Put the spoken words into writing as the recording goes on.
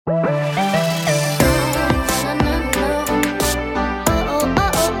Welcome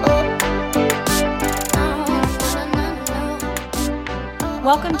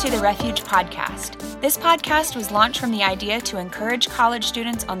to the Refuge Podcast. This podcast was launched from the idea to encourage college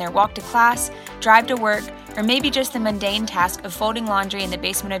students on their walk to class, drive to work, or maybe just the mundane task of folding laundry in the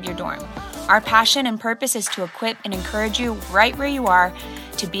basement of your dorm. Our passion and purpose is to equip and encourage you right where you are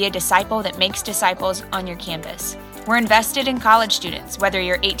to be a disciple that makes disciples on your campus. We're invested in college students, whether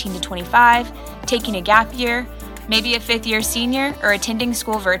you're 18 to 25, taking a gap year, maybe a fifth-year senior, or attending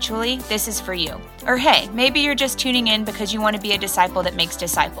school virtually, this is for you. Or hey, maybe you're just tuning in because you want to be a disciple that makes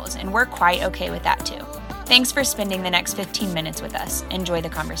disciples, and we're quite okay with that too. Thanks for spending the next 15 minutes with us. Enjoy the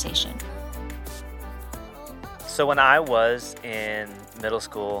conversation. So when I was in middle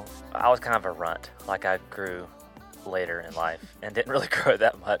school, I was kind of a runt. Like I grew later in life and didn't really grow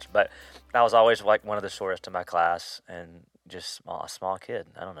that much, but I was always like one of the shortest in my class and just a small kid.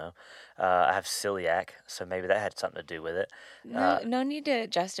 I don't know. I have celiac, so maybe that had something to do with it. No need to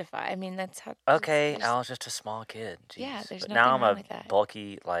justify. I mean, that's how. Okay, I was just a small kid. Jeez. Yeah, there's but nothing now I'm wrong a with that.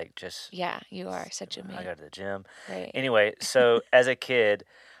 bulky, like just. Yeah, you are such a man. I go to the gym. Right. Anyway, so as a kid,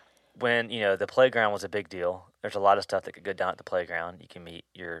 when the playground was a big deal. There's a lot of stuff that could go down at the playground. You can meet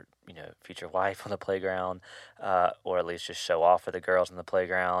your future wife on the playground, or at least just show off for the girls on the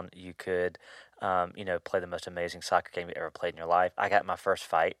playground. You could play the most amazing soccer game you ever played in your life. I got my first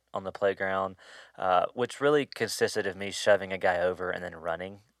fight on the playground, which really consisted of me shoving a guy over and then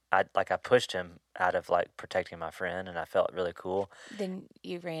running. I pushed him out of protecting my friend, and I felt really cool. Then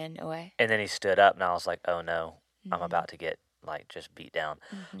you ran away. And then he stood up, and I was like, "Oh no, I'm about to get just beat down."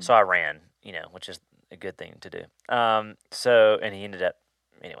 So I ran, which is a good thing to do. And he ended up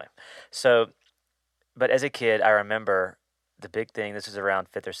anyway. So, but as a kid, I remember the big thing. This is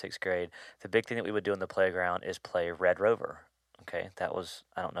around 5th or 6th grade. The big thing that we would do on the playground is play Red Rover. Okay, that was,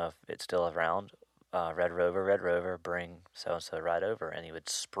 I don't know if it's still around. Red Rover, bring so and so right over, and he would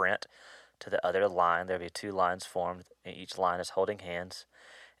sprint to the other line. There'd be 2 lines formed, and each line is holding hands,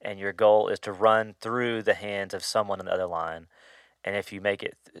 and your goal is to run through the hands of someone on the other line. And if you make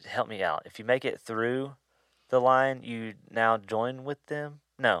it, help me out. If you make it through the line, you now join with them.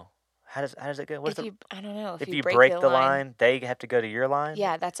 No, how does it go? I don't know. If you break the line, they have to go to your line.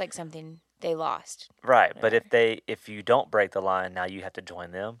 Yeah, that's like something they lost. Right, but if you don't break the line, now you have to join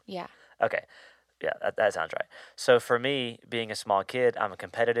them. Yeah. Okay. Yeah, that sounds right. So for me, being a small kid, I'm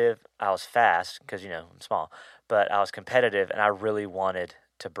competitive. I was fast because I'm small, but I was competitive, and I really wanted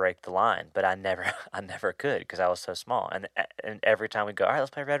to break the line, but I never could because I was so small. And every time we go, all right, let's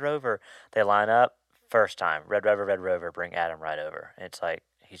play Red Rover, they line up. First time, Red Rover, bring Adam right over. And it's like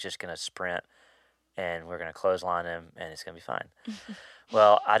he's just gonna sprint, and we're gonna clothesline him, and it's gonna be fine.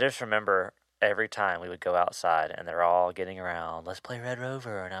 Well, I just remember every time we would go outside, and they're all getting around. Let's play Red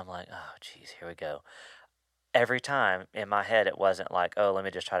Rover, and I'm like, oh, geez, here we go. Every time in my head, it wasn't like, oh, let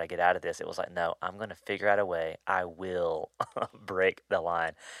me just try to get out of this. It was like, no, I'm going to figure out a way. I will break the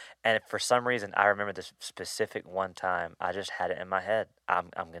line. And for some reason, I remember this specific one time. I just had it in my head. I'm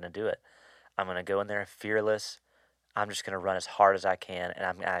going to do it. I'm going to go in there fearless. I'm just going to run as hard as I can. And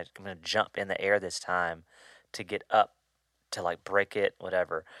I'm going to jump in the air this time to get up to break it,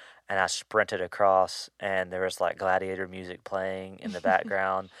 whatever. And I sprinted across, and there was gladiator music playing in the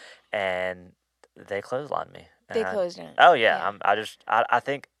background. And they clotheslined me. They closed in. Oh yeah. I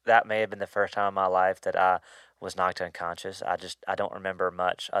think that may have been the first time in my life that I was knocked unconscious. I don't remember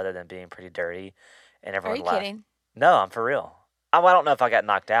much other than being pretty dirty, and everyone laughed. Are you kidding? No, I'm for real. I don't know if I got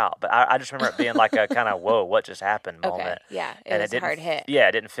knocked out, but I just remember it being like a kind of whoa, what just happened moment. Yeah, it was a hard hit. Yeah,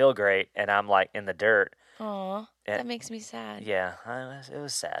 it didn't feel great, and I'm in the dirt. Aw, that makes me sad. Yeah, it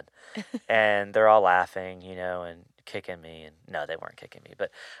was sad, and they're all laughing, and kicking me, and no, they weren't kicking me,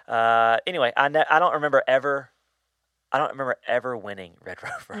 but anyway, I don't remember ever winning Red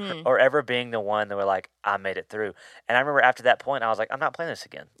Rover or ever being the one that were like, I made it through. And I remember after that point, I was like, I'm not playing this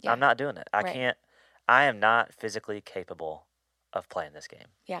again. Yeah. I'm not doing it. I am not physically capable of playing this game.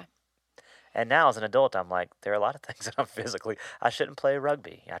 Yeah. And now as an adult, I'm like, there are a lot of things that I shouldn't play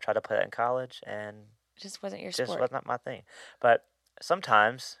rugby. I tried to play that in college, and it just wasn't your sport. Just was not my thing. But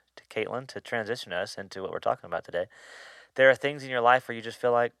sometimes, to Caitlin, to transition us into what we're talking about today, there are things in your life where you just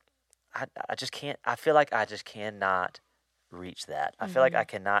feel like, I just can't. I feel like I just cannot reach that. I feel like I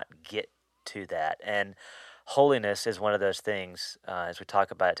cannot get to that. And holiness is one of those things, as we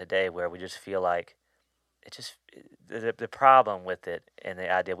talk about it today, where we just feel like the problem with it and the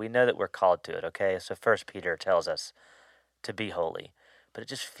idea, we know that we're called to it, okay? So 1 Peter tells us to be holy, but it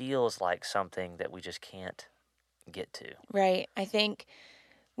just feels like something that we just can't get to. Right. I think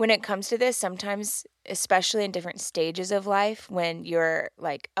when it comes to this, sometimes, especially in different stages of life, when you're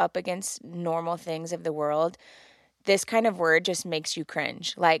like up against normal things of the world, this kind of word just makes you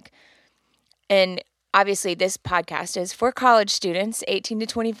cringe. Like, and obviously this podcast is for college students, 18 to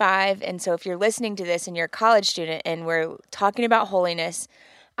 25. And so if you're listening to this and you're a college student and we're talking about holiness,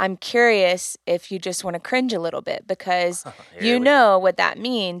 I'm curious if you just want to cringe a little bit, because you know what that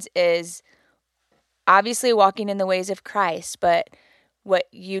means is obviously walking in the ways of Christ, but what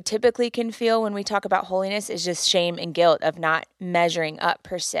you typically can feel when we talk about holiness is just shame and guilt of not measuring up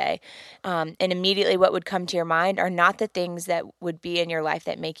per se. And immediately what would come to your mind are not the things that would be in your life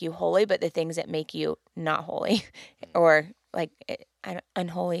that make you holy, but the things that make you not holy or like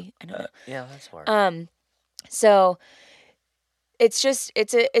unholy. I don't know. Yeah, that's hard. So it's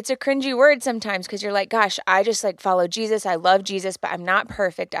a cringy word sometimes, because you're like, gosh, I just like follow Jesus. I love Jesus, but I'm not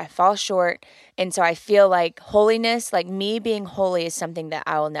perfect. I fall short. And so I feel like holiness, like me being holy, is something that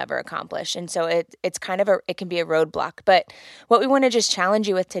I will never accomplish. And so it's kind of it can be a roadblock. But what we want to just challenge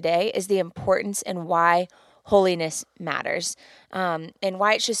you with today is the importance and why holiness matters, and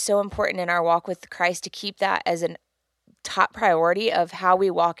why it's just so important in our walk with Christ to keep that as an top priority of how we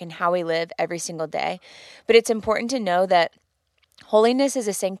walk and how we live every single day. But it's important to know that holiness is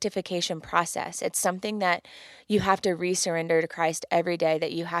a sanctification process. It's something that you have to resurrender to Christ every day,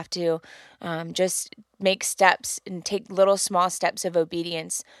 that you have to just make steps and take little small steps of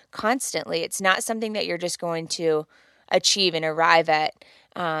obedience constantly. It's not something that you're just going to achieve and arrive at.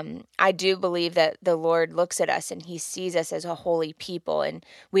 I do believe that the Lord looks at us and he sees us as a holy people, and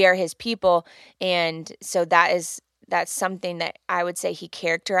we are his people. And so that's something that I would say he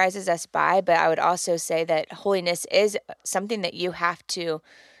characterizes us by, but I would also say that holiness is something that you have to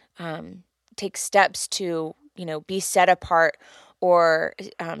take steps to, be set apart or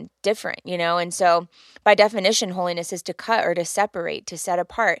different, and so by definition, holiness is to cut or to separate, to set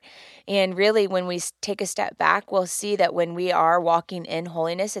apart. And really, when we take a step back, we'll see that when we are walking in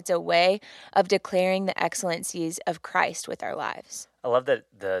holiness, it's a way of declaring the excellencies of Christ with our lives. I love that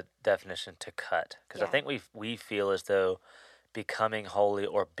the definition to cut, because I think we feel as though becoming holy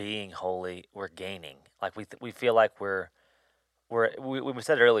or being holy, we're gaining. Like we feel like we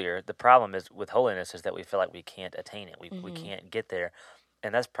said earlier, the problem is with holiness is that we feel like we can't attain it. We can't get there,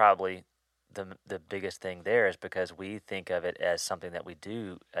 and that's probably the biggest thing there, is because we think of it as something that we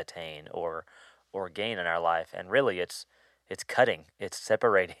do attain or gain in our life, and really it's cutting, it's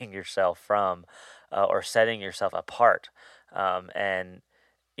separating yourself from or setting yourself apart. And,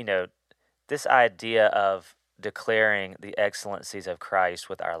 this idea of declaring the excellencies of Christ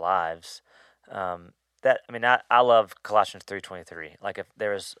with our lives, I love Colossians 3:23. Like if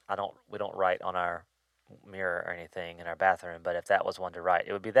there is, we don't write on our mirror or anything in our bathroom, but if that was one to write,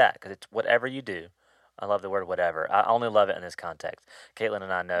 it would be that, because it's whatever you do. I love the word whatever. I only love it in this context. Caitlin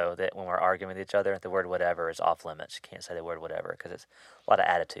and I know that when we're arguing with each other, the word whatever is off limits. You can't say the word whatever because it's a lot of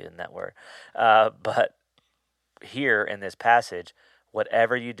attitude in that word. But here in this passage,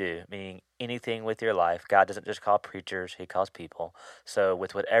 whatever you do, meaning anything with your life, God doesn't just call preachers, he calls people. So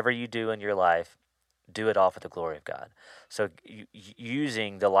with whatever you do in your life, do it all for the glory of God. So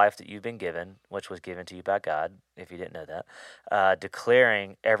using the life that you've been given, which was given to you by God, if you didn't know that,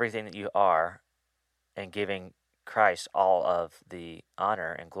 declaring everything that you are and giving Christ all of the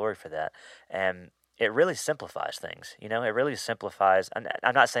honor and glory for that. And it really simplifies things. It really simplifies.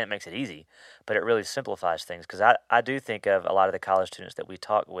 I'm not saying it makes it easy, but it really simplifies things, because I do think of a lot of the college students that we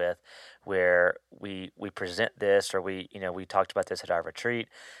talk with, where we present this, or we talked about this at our retreat,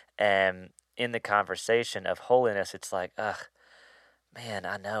 and in the conversation of holiness, it's like, ugh, man,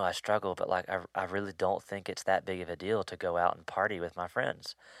 I know I struggle, but like I really don't think it's that big of a deal to go out and party with my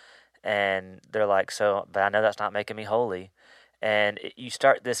friends. And they're like, so, but I know that's not making me holy. And you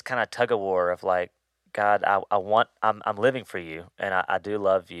start this kind of tug of war of like, God, I'm living for you, and I do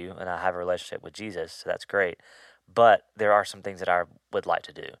love you, and I have a relationship with Jesus, so that's great. But there are some things that I would like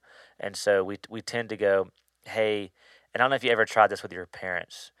to do. And so we tend to go, hey, and I don't know if you ever tried this with your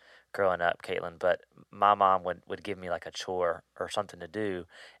parents growing up, Caitlin, but my mom would give me like a chore or something to do.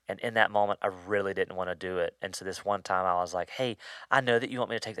 And in that moment, I really didn't want to do it. And so this one time I was like, hey, I know that you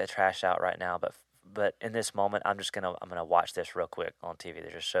want me to take that trash out right now, but in this moment, I'm gonna watch this real quick on TV.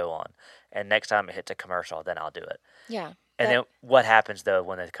 There's a show on, and next time it hits a commercial, then I'll do it. Yeah. And then what happens though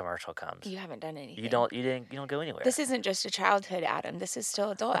when the commercial comes? You haven't done anything. You don't go anywhere. This isn't just a childhood Adam. This is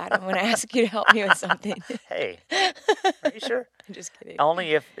still adult Adam when I ask you to help me with something. Hey, are you sure? I'm just kidding.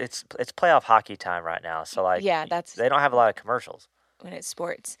 Only if it's playoff hockey time right now. So like, yeah, they don't have a lot of commercials. when it's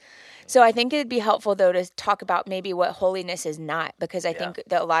sports. So I think it'd be helpful though to talk about maybe what holiness is not, because I think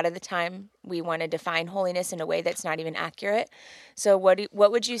that a lot of the time we want to define holiness in a way that's not even accurate. So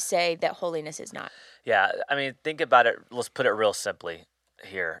what would you say that holiness is not? Yeah, I mean, think about it. Let's put it real simply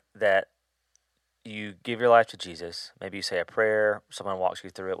here, that you give your life to Jesus. Maybe you say a prayer, someone walks you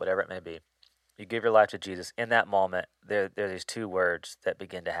through it, whatever it may be. You give your life to Jesus. In that moment, there are these two words that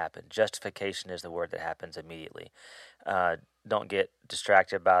begin to happen. Justification is the word that happens immediately. Don't get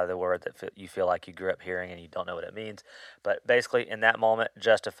distracted by the word that you feel like you grew up hearing and you don't know what it means. But basically, in that moment,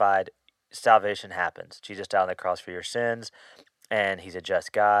 justified, salvation happens. Jesus died on the cross for your sins, and he's a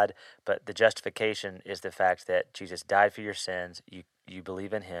just God. But the justification is the fact that Jesus died for your sins. You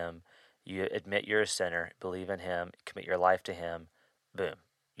believe in him. You admit you're a sinner, believe in him, commit your life to him. Boom.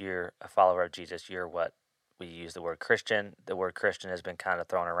 You're a follower of Jesus. You're what we use the word Christian. The word Christian has been kind of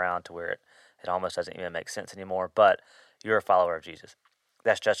thrown around to where it almost doesn't even make sense anymore, but you're a follower of Jesus.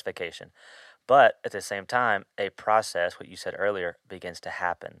 That's justification. But at the same time, a process, what you said earlier, begins to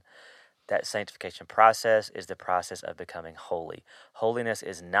happen. That sanctification process is the process of becoming holy. Holiness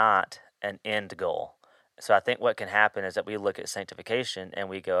is not an end goal. So I think what can happen is that we look at sanctification and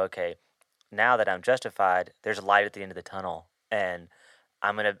we go, okay, now that I'm justified, there's light at the end of the tunnel, and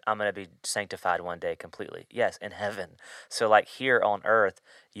I'm gonna be sanctified one day completely. Yes, in heaven. So like here on earth,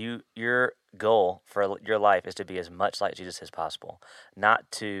 your goal for your life is to be as much like Jesus as possible.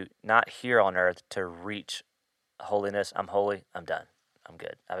 Not here on earth to reach holiness. I'm holy. I'm done. I'm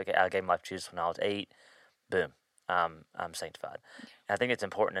good. I gave my life to Jesus when I was 8. Boom. I'm sanctified. And I think it's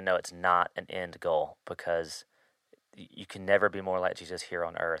important to know it's not an end goal, because you can never be more like Jesus here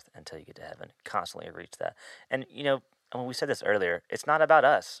on earth until you get to heaven. Constantly reach that. And, when we said this earlier, it's not about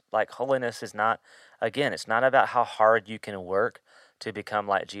us. Like, holiness is not, again, it's not about how hard you can work to become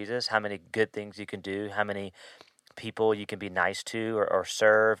like Jesus, how many good things you can do, how many people you can be nice to or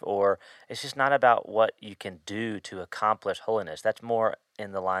serve, or it's just not about what you can do to accomplish holiness. That's more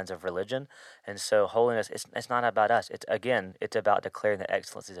in the lines of religion. And so holiness, it's not about us. It's about declaring the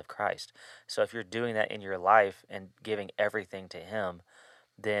excellencies of Christ. So if you're doing that in your life and giving everything to him,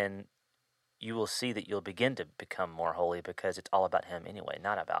 then you will see that you'll begin to become more holy, because it's all about him anyway,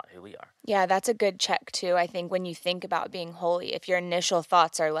 not about who we are. Yeah, that's a good check too. I think when you think about being holy, if your initial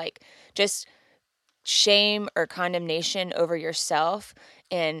thoughts are like just shame or condemnation over yourself,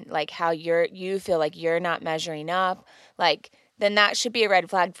 and like how you feel like you're not measuring up, like then that should be a red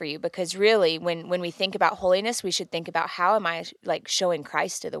flag for you, because really when we think about holiness, we should think about, how am I like showing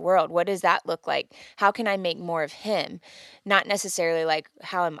Christ to the world? What does that look like? How can I make more of him? Not necessarily like,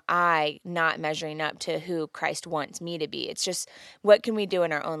 how am I not measuring up to who Christ wants me to be? It's just, what can we do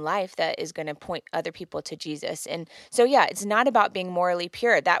in our own life that is going to point other people to Jesus? And so yeah, it's not about being morally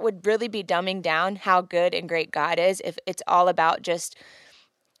pure. That would really be dumbing down how good and great God is if it's all about just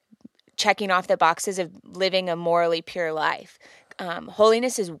checking off the boxes of living a morally pure life.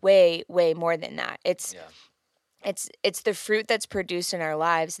 Holiness is way, way more than that. It's the fruit that's produced in our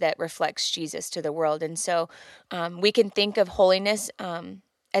lives that reflects Jesus to the world. And so we can think of holiness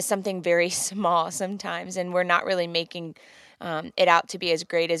as something very small sometimes, and we're not really making it out to be as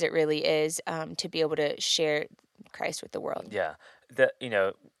great as it really is, to be able to share Christ with the world. Yeah.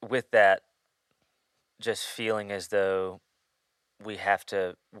 With that, just feeling as though we have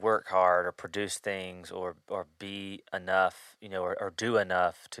to work hard or produce things or be enough, or do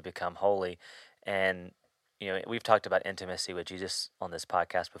enough to become holy. And, we've talked about intimacy with Jesus on this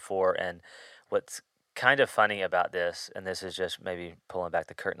podcast before. And what's kind of funny about this, and this is just maybe pulling back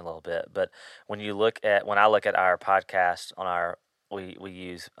the curtain a little bit, but when I look at our podcast on our, we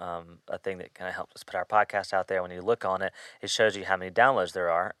use a thing that kind of helps us put our podcast out there. When you look on it, it shows you how many downloads there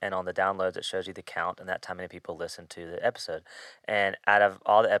are, and on the downloads, it shows you the count and that's how many people listen to the episode. And out of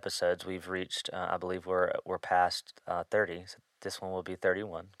all the episodes, we've reached, I believe we're past 30. So this one will be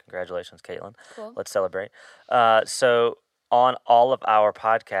 31. Congratulations, Caitlin. Cool. Let's celebrate. So on all of our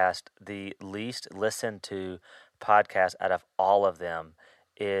podcast, the least listened to podcast out of all of them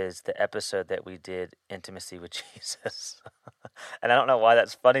is the episode that we did, Intimacy with Jesus. And I don't know why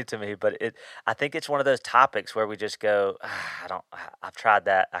that's funny to me, but I think it's one of those topics where we just go, I've tried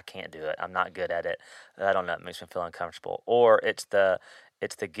that, I can't do it, I'm not good at it, I don't know, it makes me feel uncomfortable. Or it's the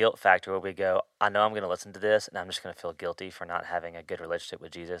guilt factor where we go, I know I'm going to listen to this and I'm just going to feel guilty for not having a good relationship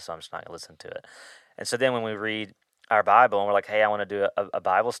with Jesus, so I'm just not going to listen to it. And so then when we read our Bible and we're like, hey, I want to do a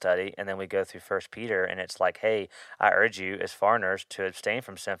Bible study, and then we go through 1 Peter and it's like, hey, I urge you as foreigners to abstain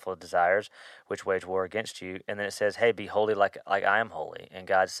from sinful desires which wage war against you. And then it says, hey, be holy like I am holy. And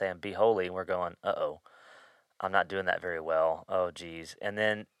God's saying, be holy. And we're going, I'm not doing that very well. Oh, geez. And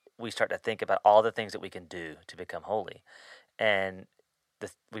then we start to think about all the things that we can do to become holy. And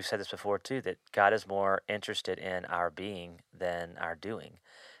we've said this before too, that God is more interested in our being than our doing.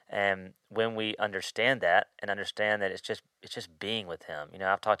 And when we understand that and understand that it's just being with Him.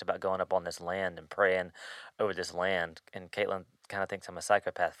 I've talked about going up on this land and praying over this land, and Caitlin kind of thinks I'm a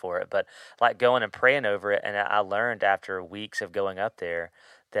psychopath for it, but like going and praying over it. And I learned after weeks of going up there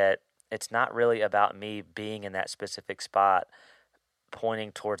that it's not really about me being in that specific spot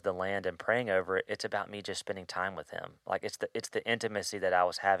pointing towards the land and praying over it. It's about me just spending time with Him. Like it's the intimacy that I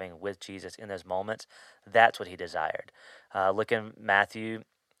was having with Jesus in those moments. That's what He desired. Look in Matthew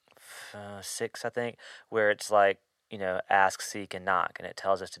 6, I think, where it's like, ask, seek, and knock, and it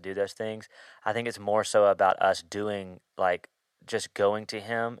tells us to do those things. I think it's more so about us doing, like, just going to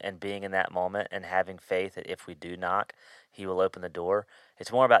Him and being in that moment and having faith that if we do knock, He will open the door.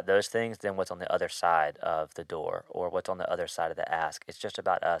 It's more about those things than what's on the other side of the door or what's on the other side of the ask. It's just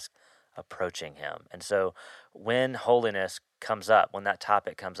about us approaching Him. And so when holiness comes up, when that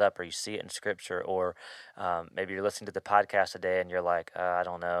topic comes up, or you see it in Scripture, or maybe you're listening to the podcast today and you're like, I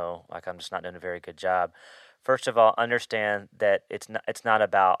don't know, like I'm just not doing a very good job. First of all, understand that it's not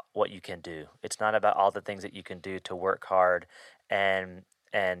about what you can do. It's not about all the things that you can do to work hard and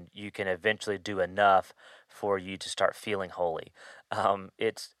you can eventually do enough for you to start feeling holy.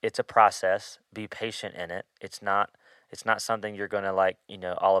 It's a process. Be patient in it. It's not something you're going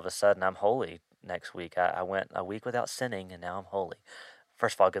to all of a sudden I'm holy next week. I went a week without sinning and now I'm holy.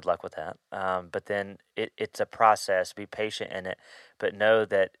 First of all, good luck with that. But then it's a process. Be patient in it, but know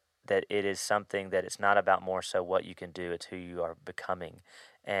that it is something that it's not about more so what you can do. It's who you are becoming.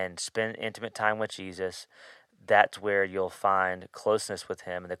 And spend intimate time with Jesus. That's where you'll find closeness with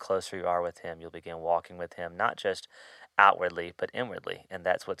Him. And the closer you are with Him, you'll begin walking with Him, not just outwardly, but inwardly. And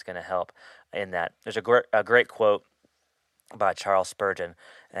that's what's going to help in that. There's a great quote by Charles Spurgeon,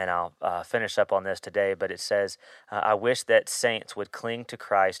 and I'll finish up on this today, but it says, I wish that saints would cling to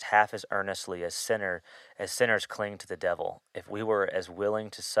Christ half as earnestly as sinners cling to the devil. If we were as willing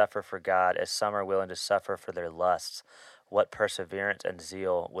to suffer for God as some are willing to suffer for their lusts, what perseverance and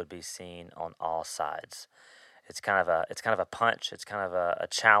zeal would be seen on all sides. It's kind of a punch. It's kind of a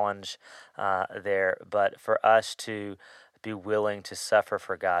challenge there, but for us to be willing to suffer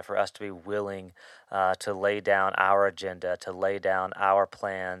for God, for us to be willing to lay down our agenda, to lay down our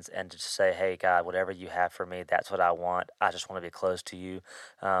plans, and to say, hey, God, whatever you have for me, that's what I want. I just want to be close to you.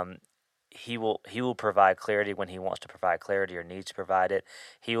 He will provide clarity when He wants to provide clarity or needs to provide it.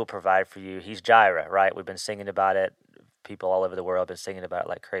 He will provide for you. He's Jireh, right? We've been singing about it. People all over the world have been singing about it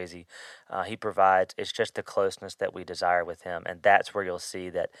like crazy. He provides. It's just the closeness that we desire with Him. And that's where you'll see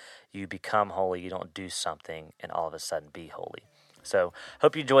that you become holy. You don't do something and all of a sudden be holy. So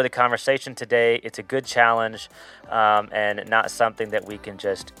hope you enjoy the conversation today. It's a good challenge and not something that we can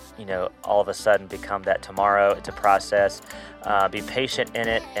just, all of a sudden become that tomorrow. It's a process. Be patient in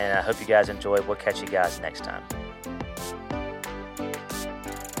it. And I hope you guys enjoy. We'll catch you guys next time.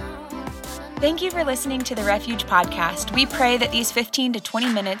 Thank you for listening to the Refuge Podcast. We pray that these 15 to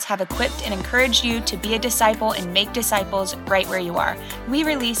 20 minutes have equipped and encouraged you to be a disciple and make disciples right where you are. We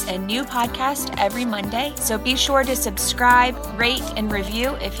release a new podcast every Monday, so be sure to subscribe, rate, and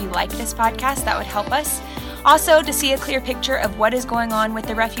review if you like this podcast. That would help us. Also, to see a clear picture of what is going on with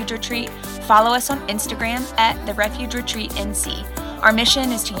the Refuge Retreat, follow us on Instagram at the Refuge Retreat NC. Our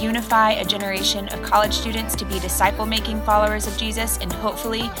mission is to unify a generation of college students to be disciple-making followers of Jesus, and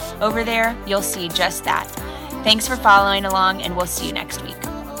hopefully over there, you'll see just that. Thanks for following along, and we'll see you next week.